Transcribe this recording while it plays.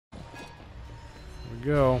we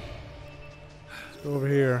go. Let's go over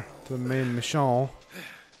here to the main mission.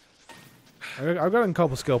 I've got a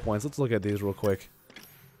couple skill points. Let's look at these real quick.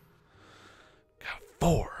 Got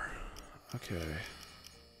 4. Okay.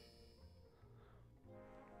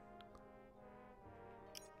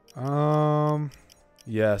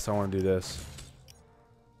 Yes, I want to do this.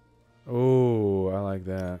 Oh, I like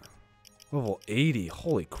that. Level 80.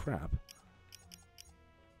 Holy crap.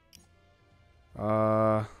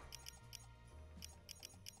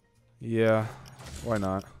 Yeah. Why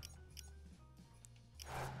not?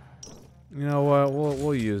 You know what?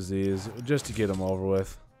 We'll use these just to get them over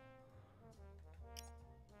with.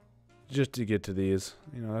 Just to get to these.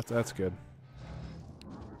 You know, that's good.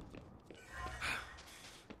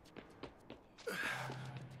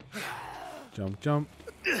 Jump, jump.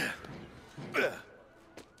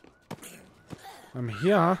 I'm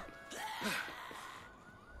here.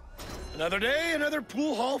 Another day, another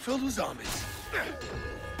pool hall filled with zombies.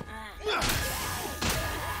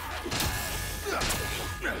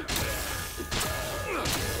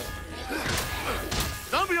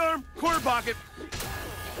 Zombie arm, quarter pocket.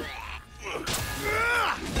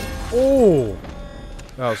 Oh,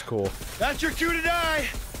 that was cool. That's your cue to die.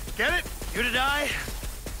 Get it? Cue to die.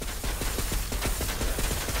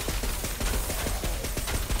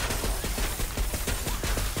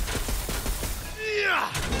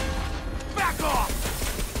 Yeah. Back off.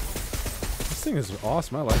 This thing is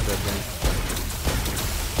awesome. I like that thing.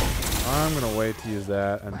 I'm gonna wait to use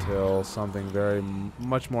that until something very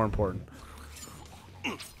much more important.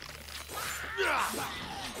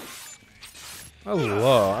 I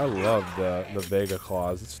love the Vega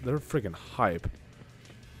claws. They're freaking hype.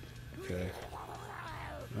 Okay.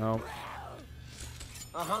 No.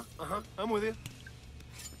 I'm with you.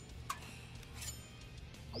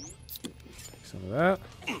 Take some of that.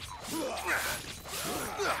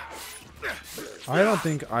 I don't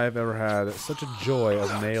think I've ever had such a joy of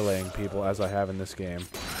meleeing people as I have in this game.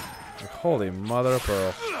 Like, holy mother of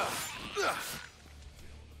pearl.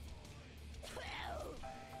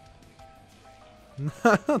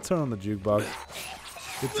 I'll turn on the jukebox.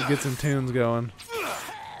 Get some tunes going.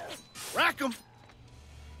 Rack 'em.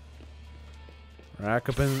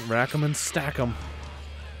 Rack 'em and stack 'em.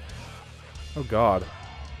 Oh God.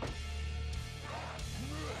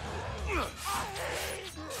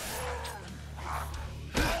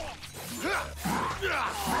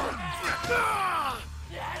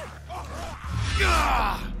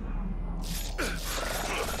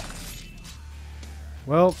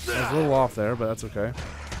 Well, I was a little off there, but that's okay.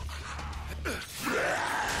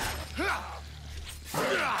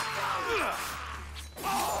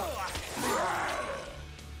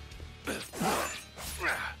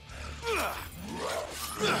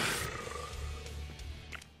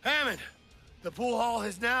 Hammond, the pool hall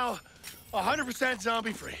is now 100%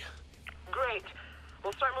 zombie free. Great.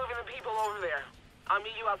 We'll start moving the people over there. I'll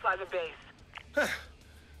meet you outside the base.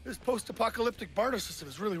 This post-apocalyptic barter system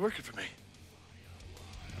is really working for me.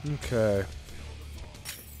 Okay.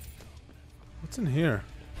 What's in here?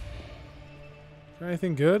 Got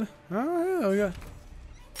anything good? Oh yeah, we got.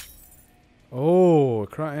 Oh,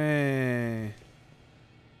 do I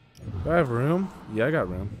have room? Yeah, I got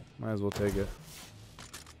room. Might as well take it.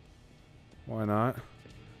 Why not?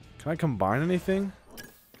 Can I combine anything?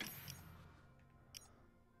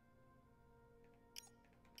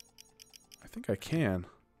 I think I can.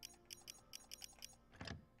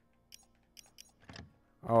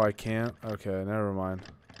 Oh, I can't? Okay, never mind.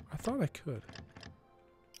 I thought I could.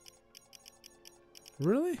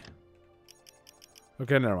 Really?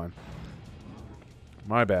 Okay, never mind.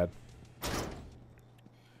 My bad.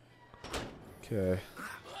 Okay.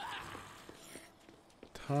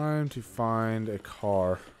 Time to find a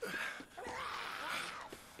car.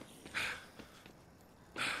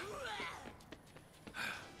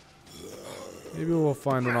 Maybe we'll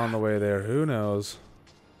find one on the way there. Who knows?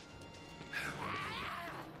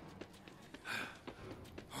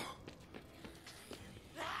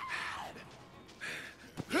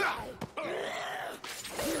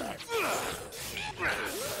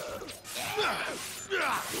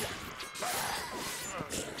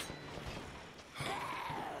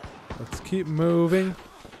 Let's keep moving.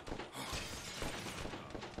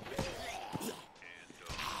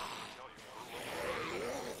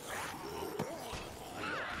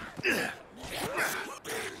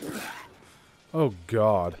 Oh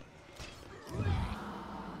God.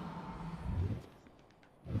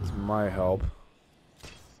 This might help.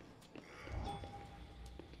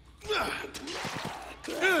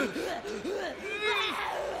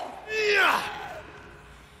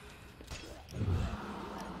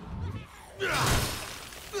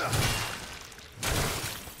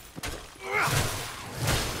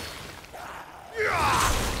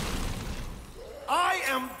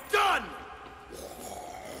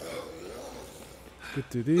 Get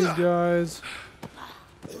through these guys.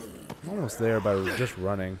 I'm almost there by just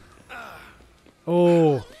running.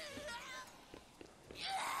 Oh.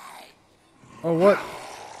 Oh, what?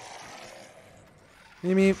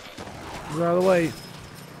 Amy, get out of the way.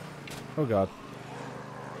 Oh, God.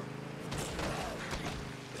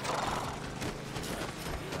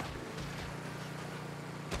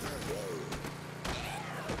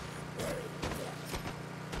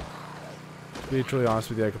 To be truly honest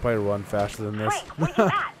with you, I could probably run faster than this. Frank, where you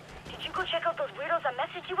at? Did you go check out those weirdos I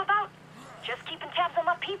messaged you about? Just keeping tabs on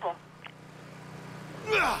my people.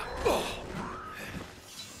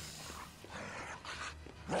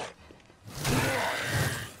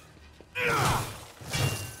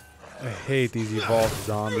 I hate these evolved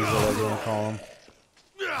zombies, whatever you want to call them.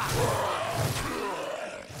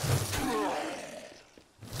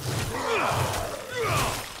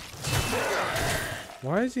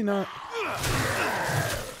 Why is he not?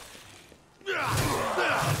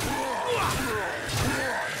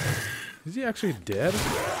 Is he actually dead?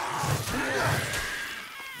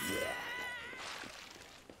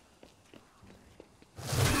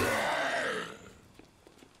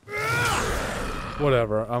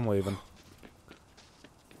 Whatever, I'm leaving.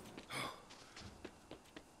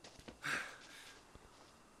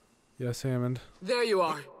 Yes, Hammond. There you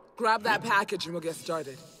are. Grab that package and we'll get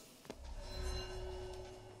started.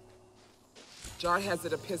 Jarhead's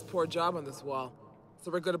did a piss-poor job on this wall,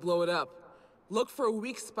 so we're gonna blow it up. Look for a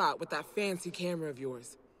weak spot with that fancy camera of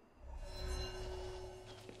yours.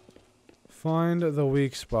 Find the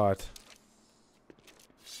weak spot.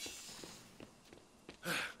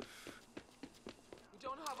 We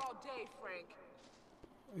don't have all day, Frank.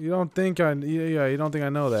 You don't think I... Yeah, you don't think I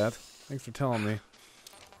know that. Thanks for telling me.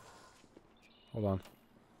 Hold on.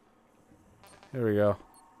 Here we go.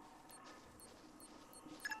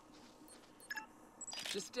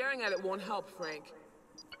 Just staring at it won't help, Frank.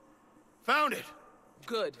 Found it.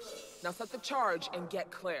 Good. Now set the charge and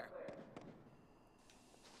get clear.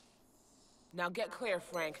 Now get clear,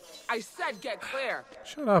 Frank. I said get clear.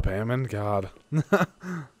 Shut up, Hammond. God.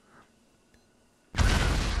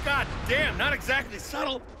 God damn, not exactly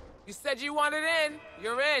subtle. You said you wanted in.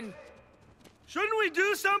 You're in. Shouldn't we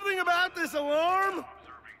do something about this alarm?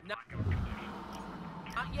 Not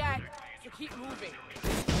yet. So keep moving.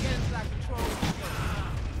 Get into that control room.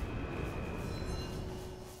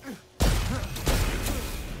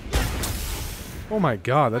 Oh my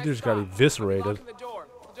God, that dude just got eviscerated. Locking the door,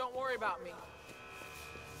 so don't worry about me.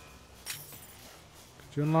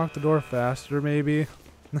 Could you unlock the door faster, maybe?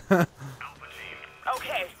 Okay,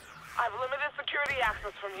 I've limited security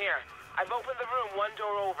access from here. I've opened the room one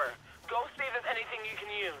door over. Go see if there's anything you can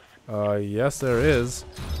use. Yes there is.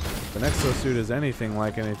 If an exosuit is anything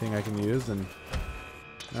like anything I can use, then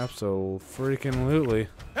absolutely.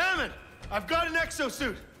 Hammond, I've got an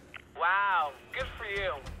exosuit. Wow, good for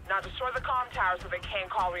you. Now destroy the comm tower so they can't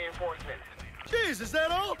call reinforcements. Jeez, is that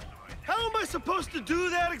all? How am I supposed to do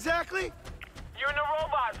that exactly? You're in a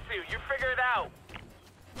robot suit. You figure it out.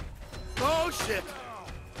 Oh, shit.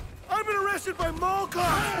 I've been arrested by mall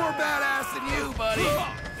cops. More badass than you, buddy.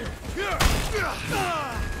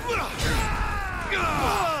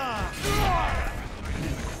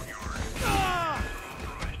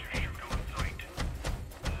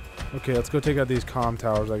 Okay, let's go take out these comm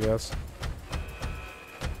towers, I guess.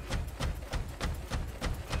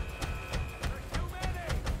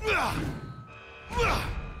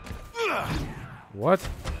 What?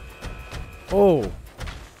 Oh.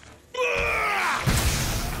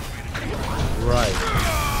 Right.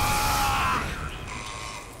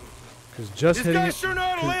 Because just These hitting guys it, sure know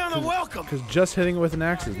how to lay on the welcome. because just hitting it with an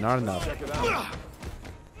axe is not enough. Good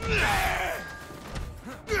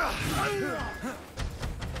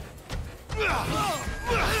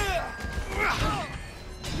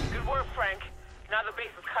work, Frank. Now the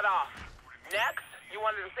base is cut off. Next, you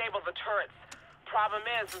want to disable the turrets. Problem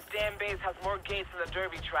is, this damn base has more gates than the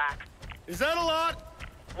derby track. Is that a lot?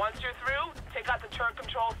 Once you're through, take out the turret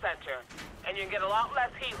control center, and you can get a lot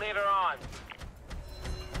less heat later on.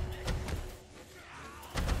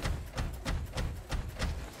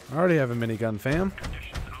 I already have a minigun, fam.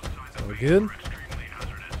 So we're good.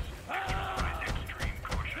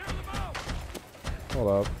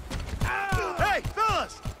 Hold Hey,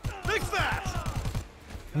 fellas! Think fast!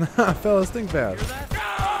 up. Fellas, think fast.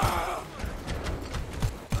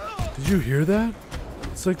 Did you hear that?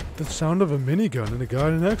 It's like the sound of a minigun and a guy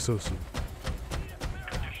in an exosuit.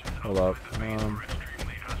 Hold up.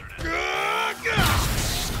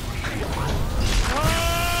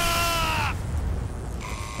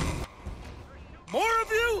 More of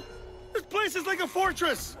you? This place is like a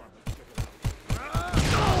fortress.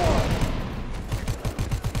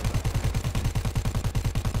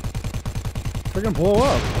 Freaking blow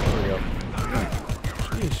up. There we go.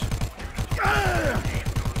 Sheesh.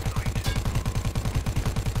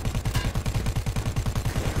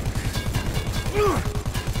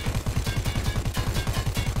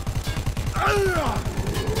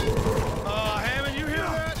 Hammond, you hear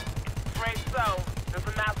that? Afraid so. There's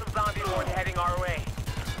a massive zombie horde heading our way.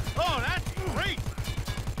 Oh, that's great!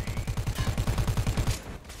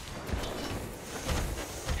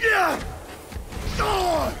 Yeah!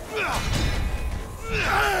 Oh.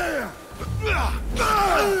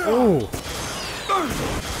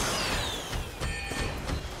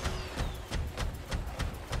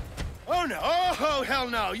 Oh no! Oh hell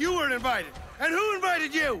no! You weren't invited. And who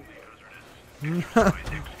invited you?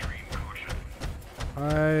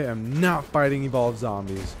 I am not fighting evolved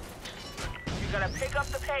zombies. You gotta pick up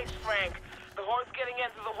the pace, Frank. The horde's getting in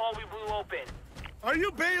through the hole we blew open. Are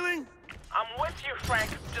you bailing? I'm with you, Frank.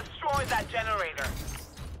 Destroy that generator.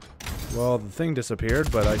 Well, the thing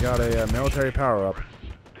disappeared, but I got a military power-up.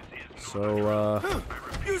 So,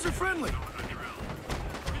 User friendly.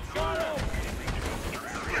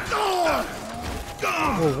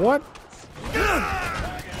 Oh, what?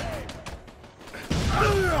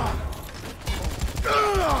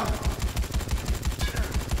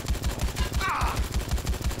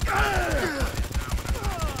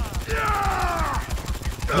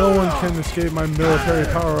 No one can escape my military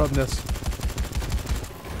power-upness.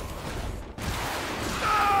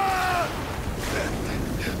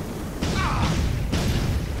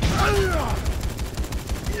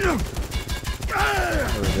 There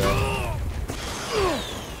we go.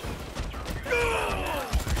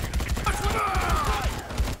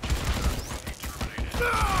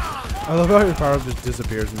 I love how your power-up just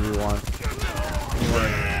disappears when you want.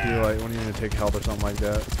 When you need to take help or something like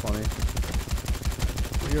that. It's funny.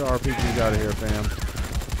 Get your RPGs out of here, fam.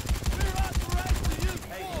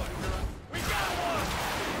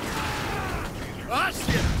 Ah,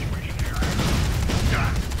 shit!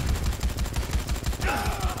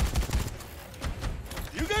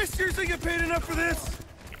 You guys seriously get paid enough for this?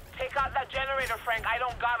 Take out that generator, Frank. I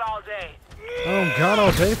don't got all day. Oh, God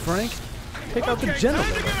all day, Frank. Take out the Time to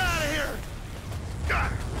generator. get out of here!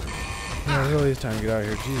 Yeah, it really is time to get out of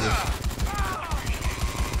here. Jesus.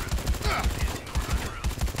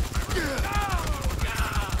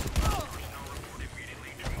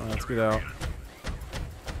 Let's get out.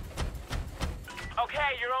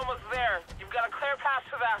 Okay, you're almost there. You've got a clear path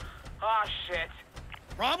to the... Oh, shit.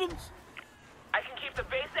 Problems? I can keep the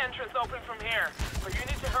base entrance open from here, but you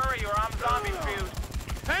need to hurry or I'm zombie food.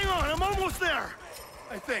 Hang on, I'm almost there.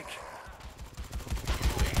 I think.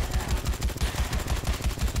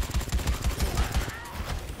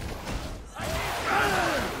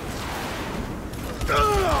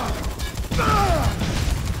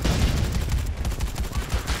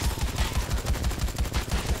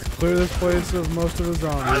 Clear this place of most of the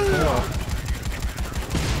zombies. Come on.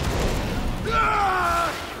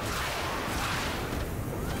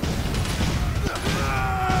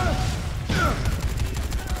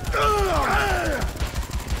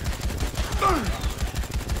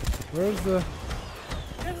 Where's the...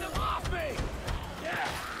 Get them off me! Yeah!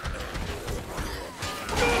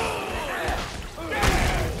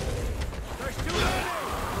 There's too many!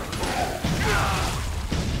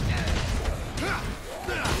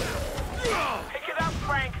 Pick it up,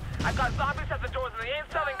 Frank. I've got zombies at the doors and they ain't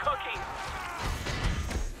selling cookies.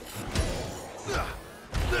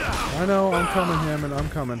 I know, I'm coming, Hammond. I'm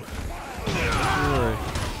coming. Don't worry.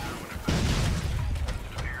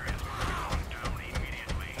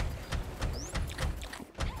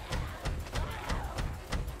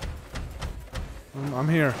 I'm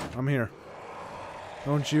here. I'm here.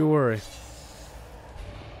 Don't you worry.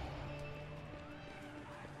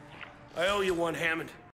 I owe you one, Hammond.